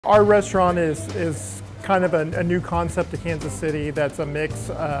Our restaurant is kind of a new concept to Kansas City that's a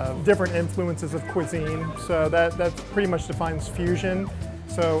mix of different influences of cuisine. So that pretty much defines fusion.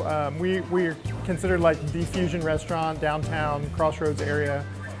 So we're considered like the fusion restaurant downtown Crossroads area.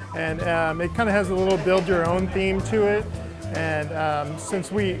 And it kind of has a little build your own theme to it. And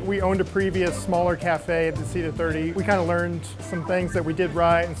since we owned a previous smaller cafe at the Seat of 30, we kind of learned some things that we did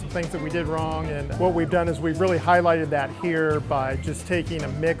right and some things that we did wrong. And what we've done is we've really highlighted that here by just taking a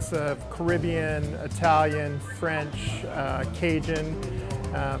mix of Caribbean, Italian, French, Cajun,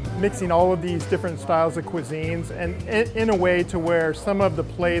 mixing all of these different styles of cuisines, and in a way to where some of the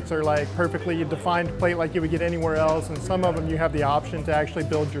plates are like perfectly defined plate like you would get anywhere else, and some of them you have the option to actually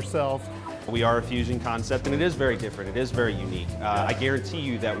build yourself. We are a fusion concept, and it is very different. It is very unique. I guarantee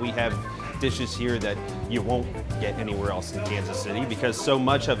you that we have dishes here that you won't get anywhere else in Kansas City because so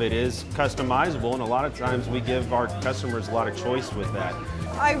much of it is customizable, and a lot of times we give our customers a lot of choice with that.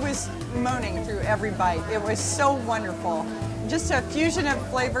 I was moaning through every bite. It was so wonderful. Just a fusion of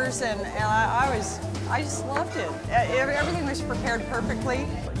flavors, and I just loved it. Everything was prepared perfectly.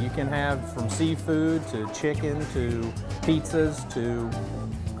 You can have from seafood to chicken to pizzas to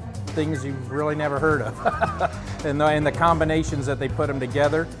things you've really never heard of. and the combinations that they put them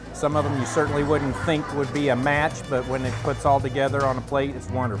together, some of them you certainly wouldn't think would be a match, but when it puts all together on a plate, it's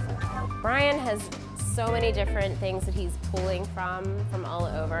wonderful. Brian has so many different things that he's pulling from all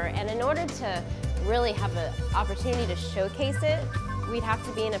over, and in order to really have an opportunity to showcase it, we'd have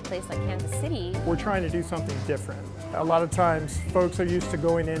to be in a place like Kansas City. We're trying to do something different. A lot of times folks are used to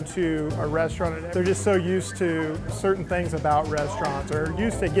going into a restaurant and they're just so used to certain things about restaurants or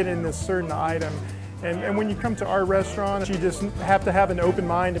used to getting this certain item. And when you come to our restaurant, you just have to have an open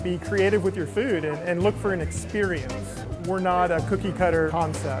mind to be creative with your food and look for an experience. We're not a cookie cutter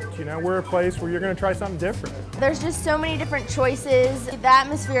concept, you know, we're a place where you're going to try something different. There's just so many different choices. The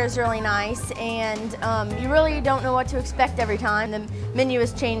atmosphere is really nice, and you really don't know what to expect every time. The menu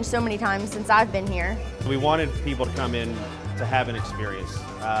has changed so many times since I've been here. We wanted people to come in to have an experience,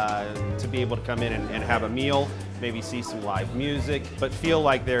 to be able to come in and have a meal, maybe see some live music, but feel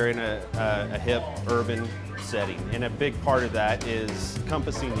like they're in a hip, urban setting. And a big part of that is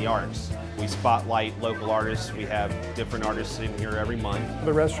encompassing the arts. We spotlight local artists. We have different artists in here every month.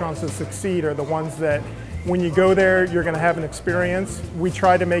 The restaurants that succeed are the ones that when you go there, you're going to have an experience. We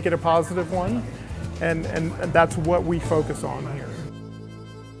try to make it a positive one, and that's what we focus on here.